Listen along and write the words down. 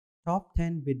Top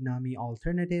 10 Vidnami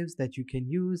alternatives that you can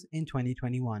use in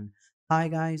 2021. Hi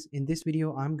guys, in this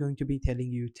video I'm going to be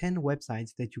telling you 10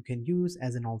 websites that you can use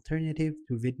as an alternative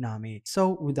to Vidnami.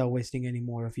 So without wasting any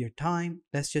more of your time,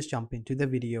 let's just jump into the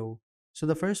video. So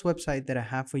the first website that I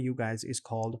have for you guys is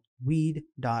called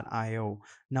Weed.io.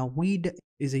 Now Weed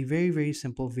is a very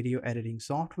simple video editing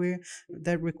software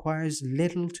that requires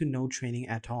little to no training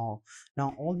at all.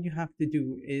 Now all you have to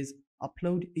do is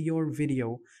upload your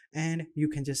video and you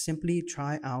can just simply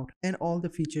try out, and all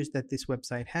the features that this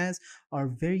website has are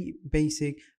very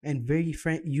basic and very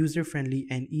user friendly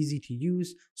and easy to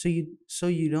use, so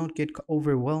you don't get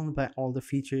overwhelmed by all the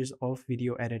features of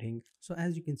video editing. So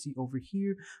as you can see over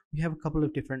here, we have a couple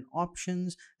of different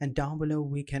options, and down below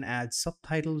we can add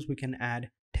subtitles, we can add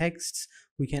texts,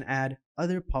 we can add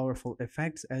other powerful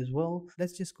effects as well.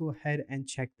 Let's just go ahead and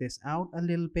check this out a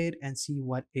little bit and see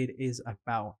what it is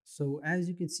about. So as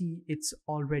you can see, it's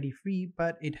already free,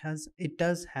 but it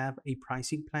does have a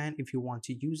pricing plan if you want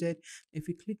to use it. If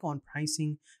you click on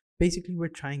pricing, basically we're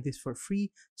trying this for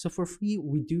free. So for free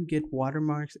we do get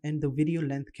watermarks, and the video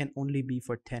length can only be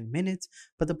for 10 minutes,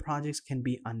 but the projects can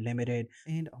be unlimited,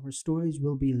 and our storage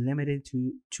will be limited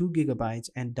to 2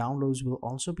 gigabytes, and downloads will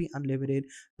also be unlimited,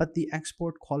 but the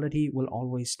export quality will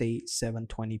always stay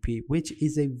 720p, which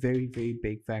is a very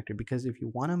big factor, because if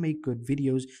you want to make good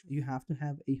videos you have to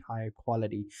have a higher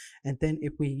quality. And then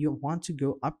if you want to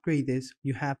go upgrade this,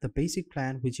 you have the basic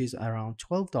plan, which is around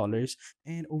 $12,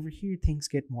 and over here things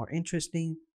get more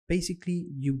interesting. Basically,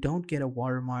 you don't get a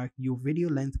watermark, your video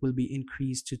length will be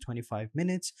increased to 25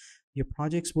 minutes, your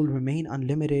projects will remain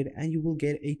unlimited, and you will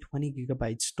get a 20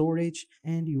 gigabyte storage,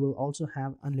 and you will also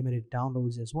have unlimited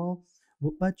downloads as well.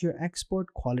 But your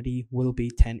export quality will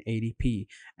be 1080p,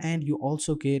 and you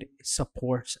also get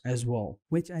supports as well,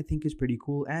 which I think is pretty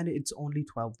cool, and it's only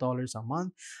 $12 a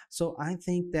month. So I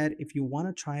think that if you want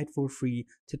to try it for free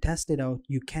to test it out,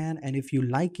 you can, and if you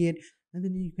like it, and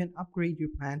then you can upgrade your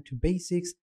plan to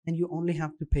basics, and you only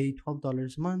have to pay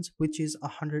 $12 a month, which is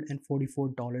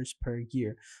 $144 per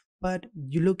year. But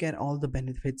you look at all the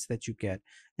benefits that you get.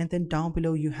 And then down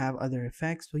below you have other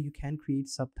effects, so you can create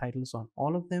subtitles on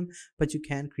all of them, but you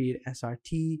can create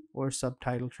SRT or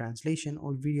subtitle translation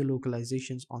or video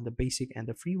localizations on the basic and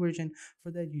the free version.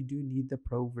 For that you do need the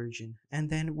pro version.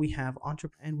 And then we have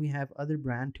other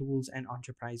brand tools and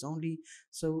enterprise only,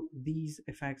 so these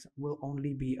effects will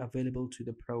only be available to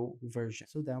the pro version.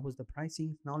 So that was the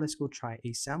pricing. Now let's go try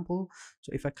a sample.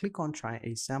 So if I click on try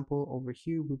a sample over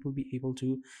here, we will be able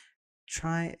to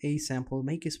try a sample,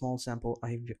 make a small sample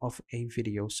of a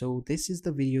video. So this is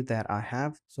the video that I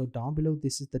have. So down below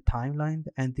this is the timeline,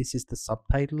 and this is the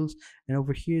subtitles, and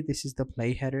over here this is the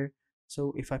play header.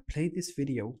 So if I play this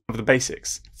video of the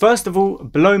basics. First of all,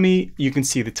 below me you can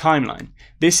see the timeline.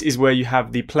 This is where you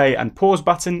have the play and pause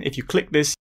button. If you click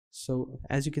this, so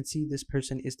as you can see, this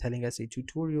person is telling us a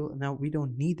tutorial. Now we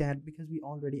don't need that because we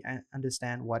already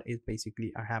understand what is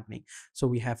basically happening. So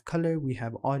we have color, we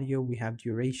have audio, we have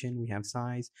duration, we have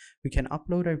size. We can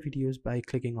upload our videos by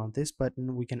clicking on this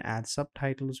button. We can add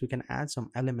subtitles, we can add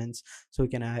some elements. So we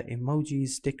can add emojis,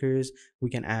 stickers, we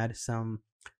can add some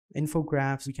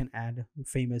infographics, we can add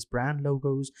famous brand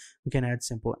logos, we can add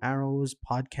simple arrows,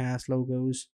 podcast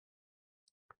logos,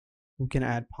 we can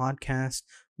add podcasts,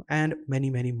 and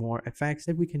many more effects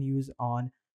that we can use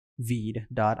on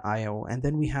Veed.io. And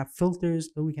then we have filters,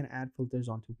 so we can add filters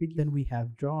onto video. Then we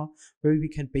have draw, where we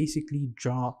can basically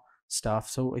draw stuff.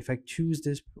 So if I choose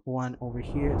this one over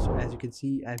here, so as you can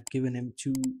see, I've given him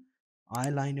 2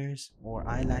 eyeliners or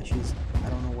eyelashes. I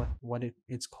don't know what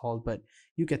it's called, but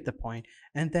you get the point.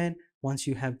 And then once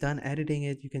you have done editing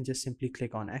it, you can just simply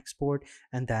click on export,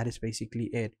 and that is basically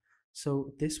it.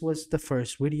 So this was the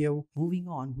first video. Moving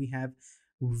on, we have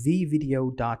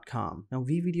vvideo.com. Now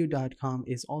vvideo.com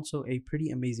is also a pretty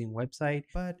amazing website,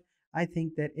 but I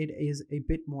think that it is a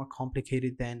bit more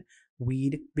complicated than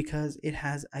Weed, because it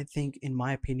has, I think in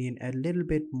my opinion, a little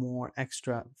bit more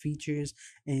extra features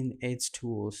in its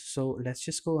tools. So let's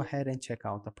just go ahead and check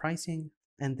out the pricing,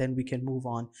 and then we can move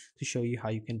on to show you how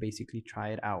you can basically try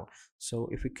it out. So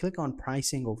if we click on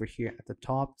pricing over here at the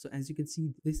top, so as you can see,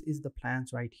 this is the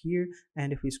plans right here,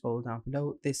 and if we scroll down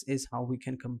below, this is how we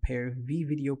can compare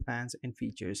video plans and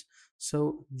features.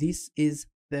 So this is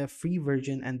the free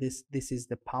version, and this is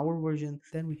the power version.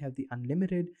 Then we have the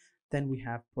unlimited, then we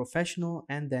have professional,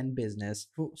 and then business.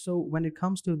 So when it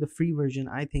comes to the free version,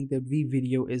 I think that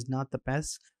video is not the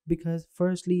best, because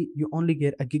firstly you only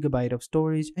get a gigabyte of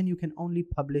storage, and you can only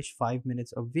publish 5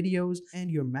 minutes of videos,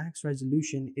 and your max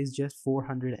resolution is just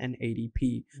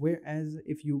 480p, whereas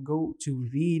if you go to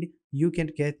Veed, you can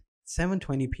get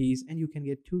 720p, and you can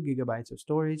get 2 GB of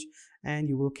storage, and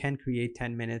you will can create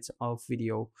 10 minutes of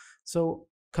video. So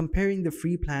comparing the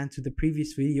free plan to the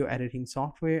previous video editing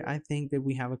software, I think that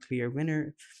we have a clear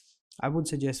winner. I would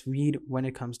suggest Read when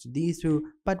it comes to these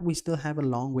two, but we still have a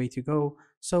long way to go.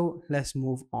 So let's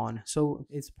move on. So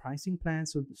it's pricing plan.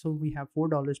 So we have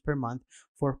 $4 per month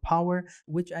for Power,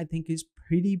 which I think is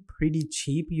pretty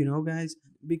cheap, you know, guys,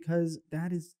 because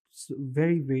that is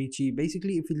very cheap.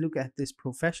 Basically, if you look at this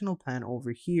professional plan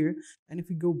over here, and if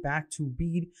we go back to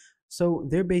Read, so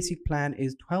their basic plan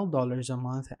is $12 a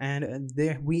month, and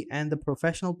the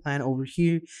professional plan over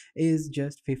here is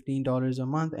just $15 a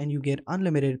month, and you get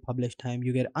unlimited publish time,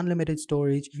 you get unlimited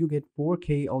storage, you get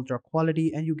 4K ultra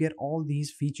quality, and you get all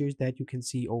these features that you can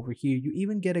see over here. You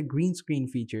even get a green screen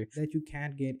feature that you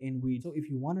can't get in Weed. So if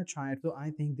you want to try it, so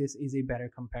I think this is a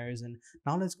better comparison.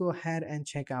 Now let's go ahead and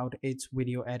check out its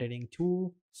video editing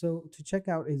tool. So to check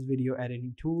out its video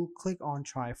editing tool, click on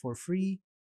try for free,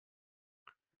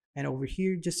 and over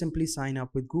here just simply sign up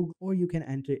with Google, or you can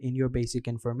enter in your basic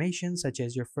information such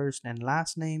as your first and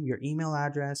last name, your email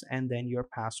address, and then your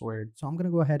password. So I'm going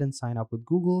to go ahead and sign up with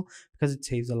Google because it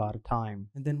saves a lot of time.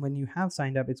 And then when you have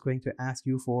signed up, it's going to ask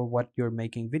you for what you're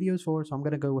making videos for. So I'm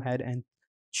going to go ahead and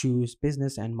choose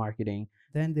business and marketing.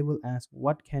 Then they will ask,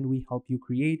 what can we help you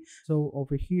create? So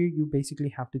over here you basically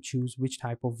have to choose which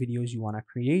type of videos you want to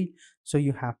create. So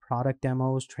you have product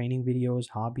demos, training videos,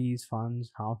 hobbies,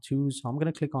 funs, how-tos. So I'm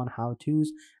going to click on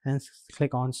how-tos and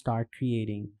click on start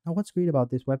creating. Now what's great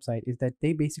about this website is that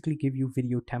they basically give you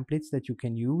video templates that you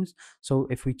can use. So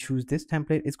if we choose this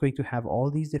template, it's going to have all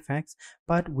these effects,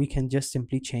 but we can just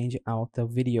simply change out the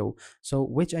video, so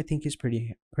which I think is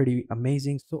pretty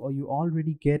amazing. So you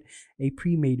already get a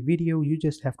pre-made video, you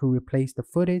just have to replace the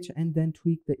footage and then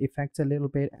tweak the effects a little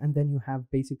bit, and then you have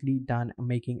basically done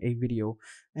making a video.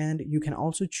 And you can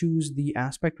also choose the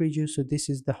aspect ratio. So this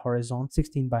is the horizontal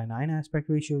 16:9 aspect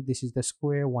ratio, this is the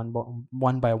square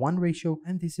 1:1 ratio,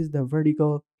 and this is the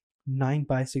vertical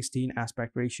 9:16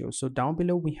 aspect ratio. So down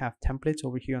below we have templates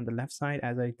over here on the left side.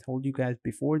 As I told you guys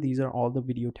before, these are all the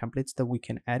video templates that we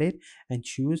can edit and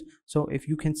choose. So if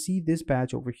you can see this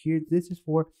badge over here, this is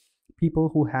for people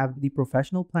who have the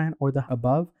professional plan or the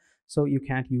above, so you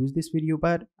can't use this video.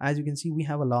 But as you can see, we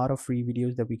have a lot of free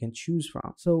videos that we can choose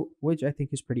from, so which I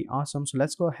think is pretty awesome. So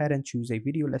let's go ahead and choose a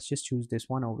video. Let's just choose this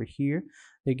one over here.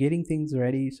 They're getting things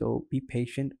ready, so be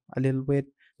patient a little bit.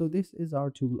 So this is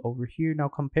our tool over here. Now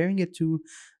comparing it to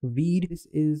Veed, this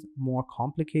is more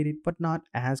complicated, but not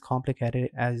as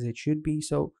complicated as it should be.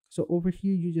 So over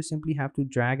here you just simply have to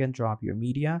drag and drop your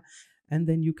media, and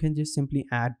then you can just simply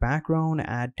add background,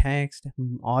 add text,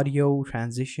 audio,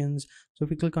 transitions. So if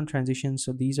we click on transitions,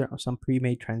 so these are some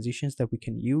pre-made transitions that we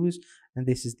can use, and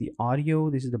this is the audio,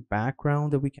 this is the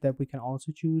background that we can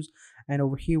also choose. And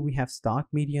over here we have stock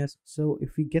media. So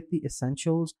if we get the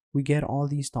essentials, we get all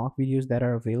these stock videos that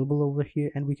are available over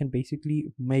here, and we can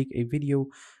basically make a video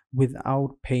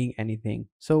without paying anything.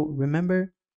 So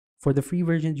remember, for the free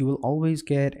versions, you will always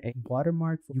get a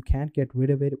watermark. You can't get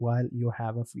rid of it while you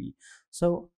have a free.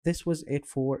 So this was it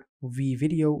for V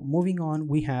video. Moving on,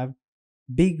 we have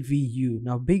Big VU.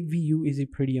 Now Big VU is a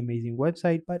pretty amazing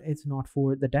website, but it's not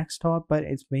for the desktop, but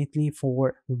it's mainly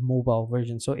for the mobile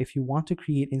version. So if you want to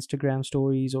create Instagram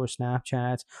stories or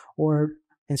Snapchats or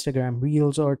Instagram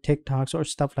Reels or TikToks or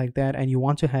stuff like that, and you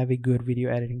want to have a good video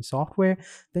editing software,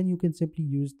 then you can simply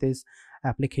use this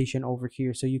application over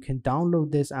here. So you can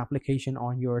download this application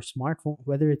on your smartphone,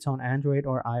 whether it's on Android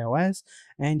or iOS,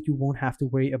 and you won't have to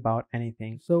worry about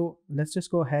anything. So let's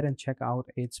just go ahead and check out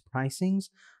its pricings.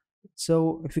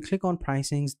 So if you click on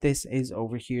pricings, this is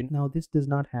over here. Now this does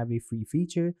not have a free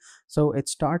feature, so it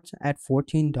starts at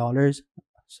 $14,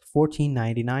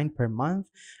 $14.99 per month.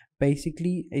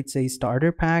 Basically it's a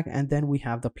starter pack, and then we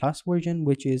have the plus version,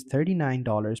 which is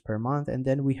 $39 per month, and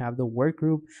then we have the work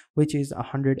group, which is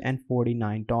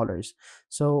 $149.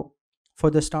 So for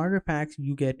the starter packs,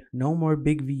 you get no more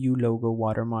Big VU logo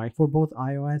watermark. For both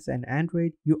iOS and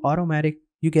Android, you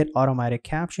get automatic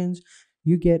captions,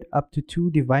 you get up to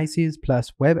 2 devices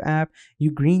plus web app,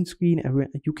 you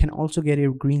can also get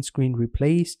a green screen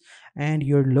replaced, and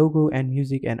your logo and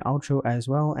music and outro as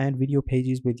well, and video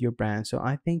pages with your brand. So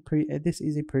I think this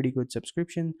is a pretty good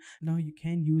subscription. Now you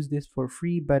can use this for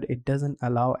free, but it doesn't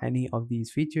allow any of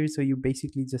these features, so you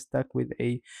basically just stuck with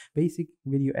a basic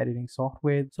video editing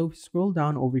software. So if you scroll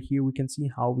down over here, we can see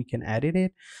how we can edit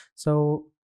it.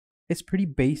 So it's pretty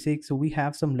basic. So we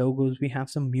have some logos, we have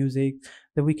some music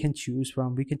that we can choose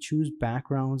from. We can choose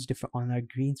backgrounds different on our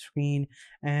green screen,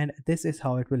 and this is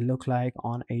how it will look like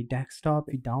on a desktop.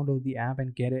 We download the app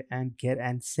and get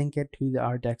and sync it to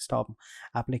our desktop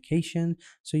application,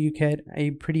 so you get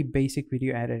a pretty basic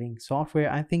video editing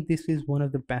software. I think this is one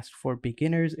of the best for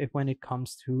beginners if when it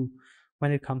comes to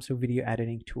video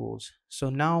editing tools. So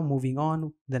now moving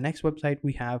on, the next website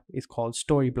we have is called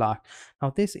Storyblock.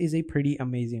 Now this is a pretty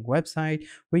amazing website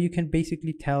where you can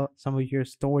basically tell some of your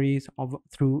stories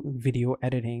through video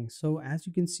editing. So as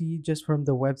you can see just from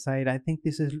the website, I think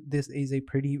this is a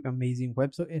pretty amazing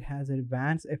website. It has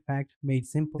advanced effect made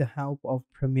simple with the help of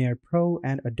Premiere Pro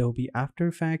and Adobe After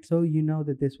Effects. So you know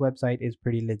that this website is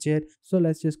pretty legit. So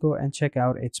let's just go and check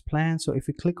out its plans. So if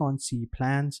we click on see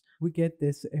plans, we get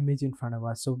this image in front of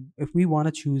us. So if we want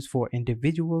to choose for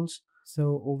individuals,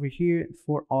 so over here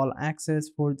for all access,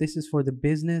 for this is for the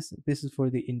business, this is for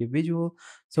the individual.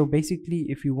 So basically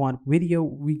if you want video,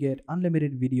 we get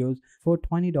unlimited videos for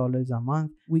 $20 a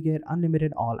month. We get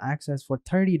unlimited all access for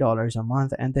 $30 a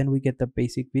month, and then we get the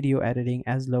basic video editing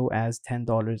as low as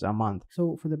 $10 a month.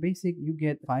 So for the basic, you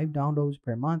get 5 downloads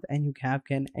per month and you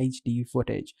can HD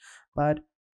footage. But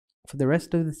for the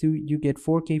rest of the two, you get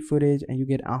 4K footage and you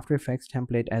get After Effects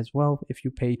template as well if you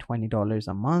pay $20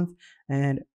 a month.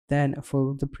 And then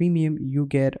for the premium, you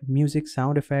get music,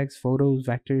 sound effects, photos,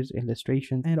 vectors,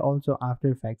 illustrations, and also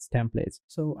After Effects templates.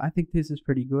 So I think this is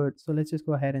pretty good. So let's just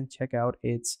go ahead and check out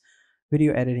its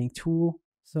video editing tool.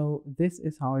 So this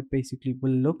is how it basically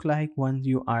will look like once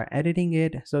you are editing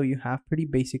it. So you have pretty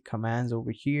basic commands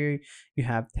over here. You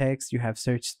have text, you have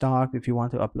search stock if you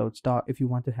want to upload stock, if you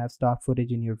want to have stock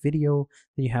footage in your video.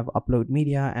 Then you have upload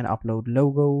media and upload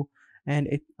logo, and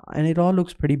it all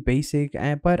looks pretty basic.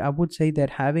 But I would say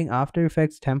that having After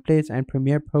Effects templates and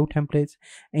Premiere Pro templates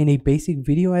in a basic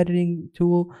video editing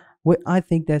tool, I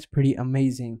think that's pretty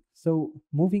amazing. So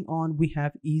moving on, we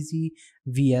have Easy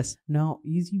VS. Now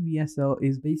Easy VSL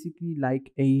is basically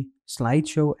like a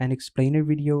slideshow and explainer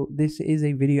video. This is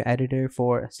a video editor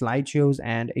for slideshows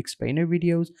and explainer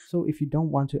videos. So if you don't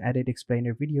want to edit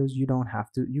explainer videos, you don't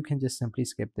have to, you can just simply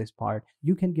skip this part.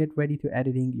 You can get ready to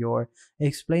editing your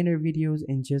explainer videos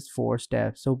in just 4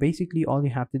 steps. So basically all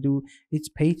you have to do is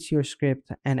paste your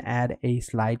script and add a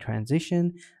slide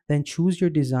transition, then choose your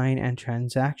design and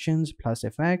transactions plus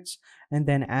effects, and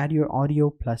then add your audio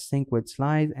plus sync with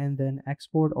slides, and then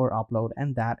export or upload,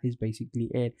 and that is basically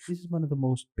it. This is one of the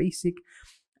most basic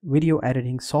video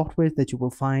editing softwares that you will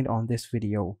find on this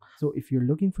video. So if you're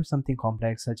looking for something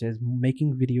complex such as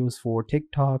making videos for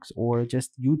TikToks or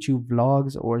just YouTube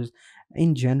vlogs or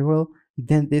in general,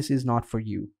 then this is not for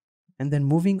you. And then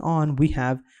moving on, we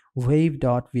have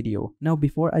wave.video. Now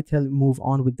before I move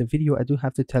on with the video, I do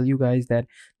have to tell you guys that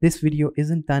this video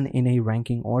isn't done in a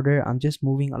ranking order. I'm just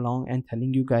moving along and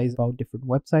telling you guys about different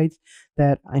websites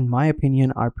that in my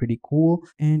opinion are pretty cool,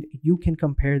 and you can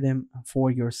compare them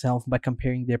for yourself by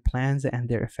comparing their plans and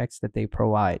their effects that they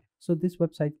provide. So this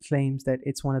website claims that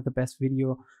it's one of the best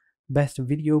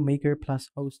video maker plus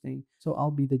hosting, so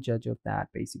I'll be the judge of that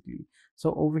basically.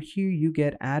 So over here you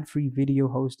get ad-free video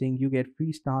hosting, you get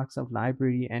free stocks of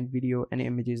library and video and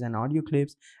images and audio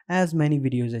clips, as many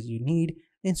videos as you need,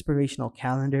 inspirational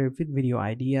calendar with video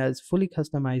ideas, fully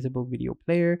customizable video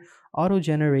player,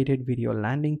 auto-generated video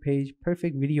landing page,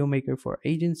 perfect video maker for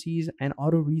agencies, and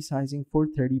auto resizing for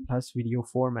 30+ video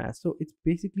formats. So it's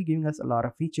basically giving us a lot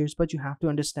of features, but you have to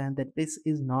understand that this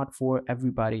is not for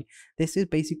everybody. This is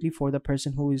basically for the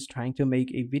person who is trying to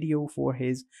make a video for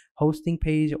his hosting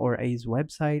page or his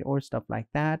website or stuff like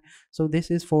that. So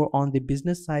this is for on the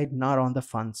business side, not on the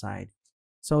fun side.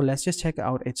 So let's just check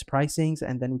out its pricings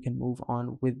and then we can move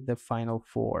on with the final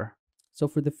 4. So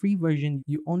for the free version,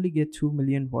 you only get 2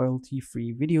 million royalty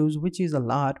free videos, which is a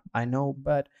lot, I know,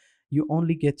 but you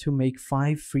only get to make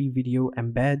 5 free video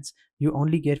embeds. You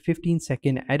only get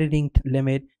 15-second editing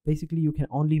limit. Basically, you can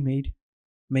only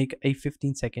make a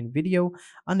 15-second video,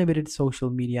 unlimited social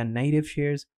media native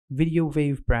shares, video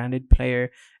wave branded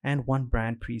player, and 1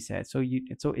 brand preset.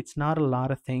 So it's not a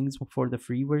lot of things for the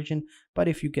free version, but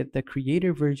if you get the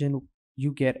creator version,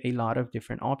 you get a lot of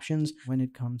different options when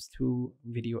it comes to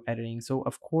video editing. So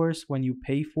of course, when you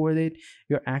pay for it,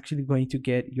 you're actually going to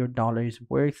get your dollars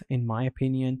worth, in my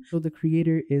opinion. So the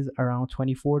creator is around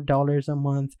 $24 a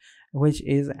month, which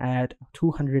is at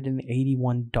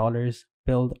 $281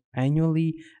 billed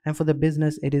annually, and for the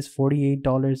business it is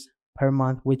 $48 per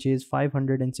month, which is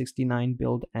 $569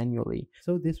 billed annually.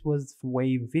 So this was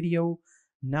Wave Video.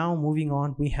 Now moving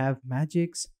on, we have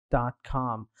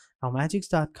Magix.com. Now,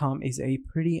 Magix.com is a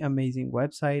pretty amazing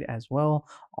website as well.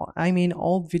 I mean,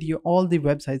 all the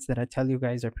websites that I tell you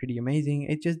guys are pretty amazing.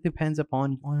 It just depends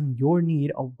upon on your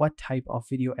need of what type of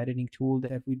video editing tool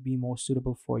that would be most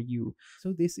suitable for you.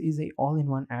 So this is a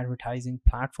all-in-one advertising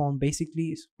platform,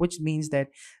 basically, which means that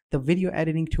the video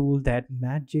editing tool that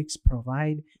Magix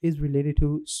provide is related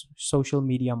to social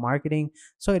media marketing,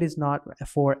 so it is not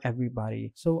for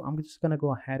everybody. So I'm just gonna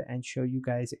go ahead and show you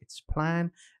guys its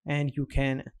plan, and you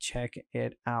can check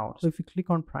it out. So if you click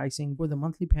on pricing for the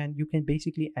monthly plan, you can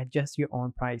basically adjust your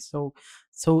own price. So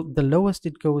the lowest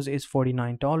it goes is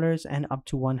 $49 and up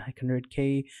to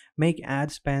 100k. Make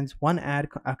ad spends. One ad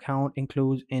account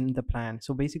includes in the plan.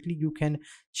 So basically you can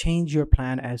change your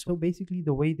plan as well. So basically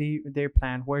the way their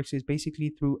plan works is basically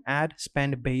through ad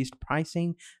spend based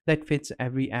pricing that fits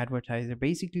every advertiser.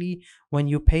 Basically, when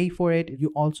you pay for it,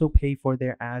 you also pay for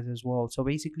their ads as well. So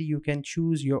basically you can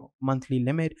choose your monthly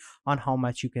limit on how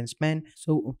much you can spend.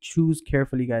 So choose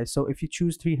carefully, guys. So if you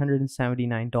choose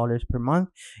 $379 per month,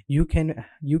 you can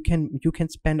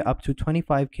spend up to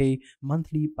 25k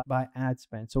monthly by ad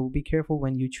spend. So be careful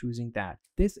when you're choosing that.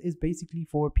 This is basically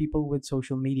for people with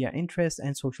social media interest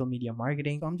and social media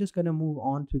marketing. So I'm just going to move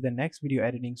on to the next video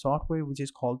editing software, which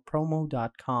is called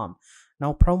promo.com.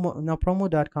 Now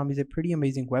promo.com is a pretty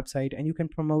amazing website, and you can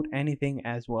promote anything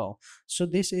as well. So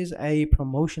this is a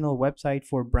promotional website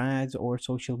for brands or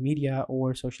social media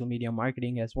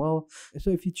marketing as well.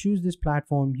 So if you choose this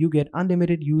platform, you get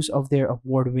unlimited use of their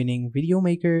award-winning video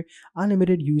maker,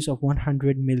 unlimited use of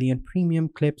 100 million premium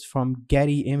clips from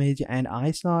Getty Image and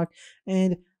iStock,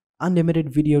 and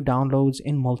unlimited video downloads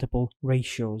in multiple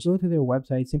ratios. Go to their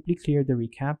website, simply clear the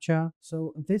reCAPTCHA.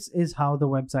 So this is how the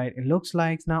website looks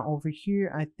like. Now over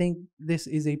here, I think this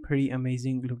is a pretty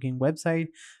amazing looking website,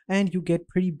 and you get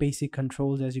pretty basic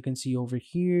controls. As you can see over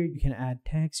here, you can add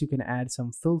text, you can add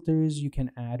some filters, you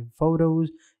can add photos,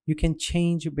 you can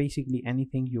change basically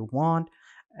anything you want.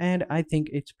 And I think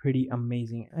it's pretty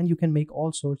amazing, and you can make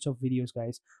all sorts of videos,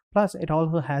 guys. Plus it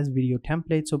also has video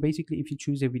templates. So basically if you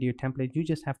choose a video template, you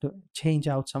just have to change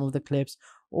out some of the clips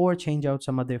or change out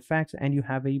some of the effects, and you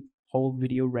have a whole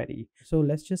video ready. So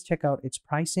let's just check out its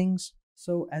pricings.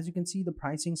 So as you can see, the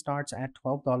pricing starts at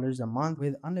 $12 a month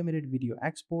with unlimited video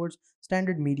exports,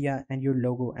 standard media, and your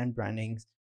logo and branding.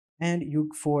 And you,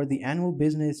 for the annual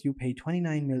business, you pay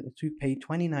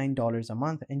 $29 a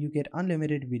month, and you get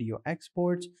unlimited video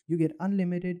exports, you get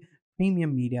unlimited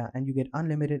premium media, and you get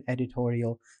unlimited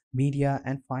editorial media,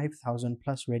 and 5,000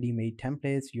 plus ready-made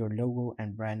templates, your logo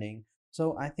and branding.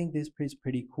 So I think this is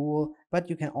pretty cool, but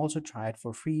you can also try it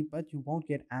for free, but you won't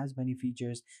get as many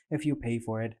features if you pay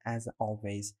for it, as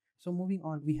always. So moving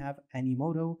on, we have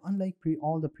Animoto. Unlike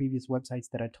all the previous websites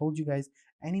that I told you guys,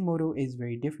 Animoto is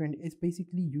very different. It's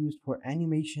basically used for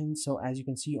animation. So as you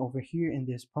can see over here in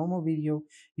this promo video,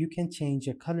 you can change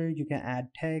the color, you can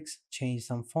add text, change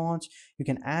some fonts, you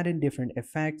can add in different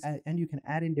effects, and you can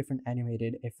add in different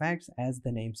animated effects as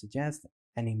the name suggests.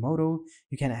 Animoto,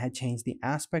 you can change the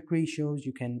aspect ratios,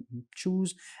 you can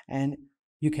choose, and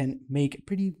you can make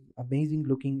pretty amazing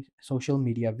looking social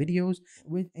media videos.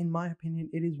 With, in my opinion,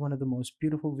 it is one of the most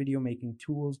beautiful video making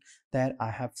tools that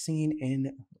I have seen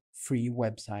in free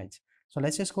websites. So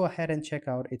let's just go ahead and check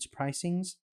out its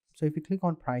pricings. So if you click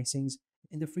on pricings,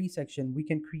 in the free section, we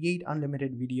can create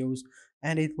unlimited videos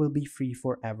and it will be free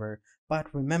forever.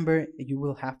 But remember, you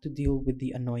will have to deal with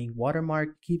the annoying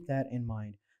watermark. Keep that in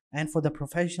mind. And for the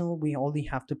professional, we only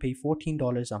have to pay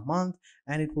 $14 a month,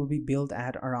 and it will be billed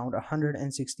at around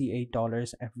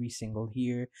 $168 every single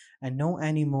year. And no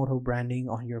Animoto branding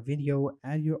on your video.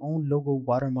 Add your own logo,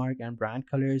 watermark, and brand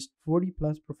colors. 40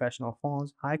 plus professional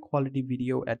fonts, high quality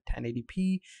video at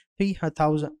 1080p,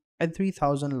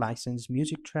 3,000 licensed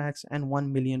music tracks, and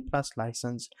 1 million plus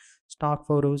licensed stock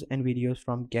photos and videos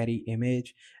from Getty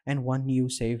Image, and one new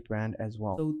saved brand as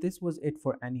well. So this was it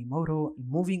for Animoto.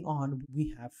 Moving on,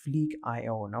 we have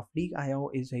Fleek.io. Now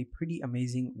Fleek.io is a pretty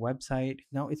amazing website.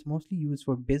 Now it's mostly used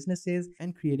for businesses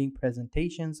and creating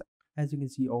presentations. As you can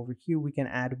see over here, we can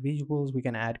add visuals, we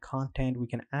can add content, we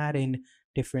can add in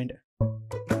different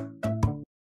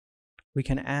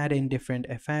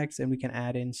effects, and we can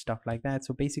add in stuff like that.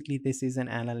 So basically this is an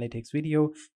analytics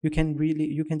video. You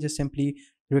can just simply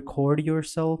record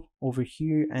yourself over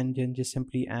here and then just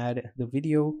simply add the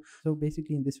video. So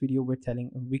basically in this video,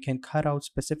 we can cut out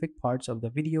specific parts of the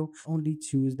video, only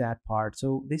choose that part.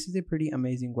 So this is a pretty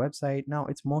amazing website. Now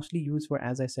it's mostly used for,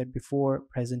 as I said before,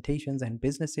 presentations and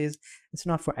businesses. It's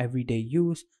not for everyday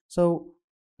use. So,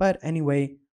 but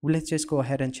anyway, let's just go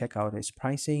ahead and check out its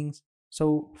pricings.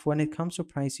 So when it comes to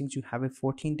pricings, you have a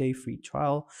 14-day free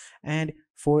trial, and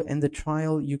For in the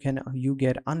trial, you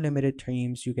get unlimited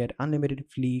themes, you get unlimited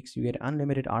fleeks, you get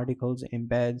unlimited articles,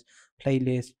 embeds,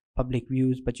 playlists, public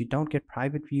views, but you don't get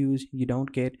private views, you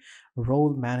don't get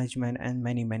role management, and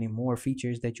many more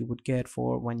features that you would get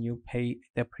for when you pay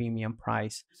the premium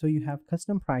price. So you have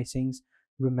custom pricings,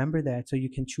 remember that, so you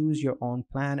can choose your own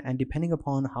plan, and depending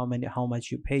upon how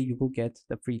much you pay, you will get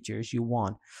the features you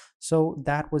want. So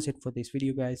that was it for this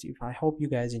video, guys. If I hope you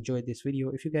guys enjoyed this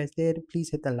video. If you guys did, please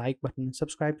hit the like button,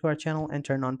 subscribe to our channel, and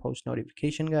turn on post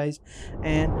notification, guys.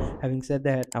 And having said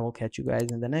that, I will catch you guys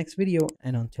in the next video,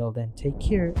 and until then, take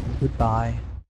care and goodbye.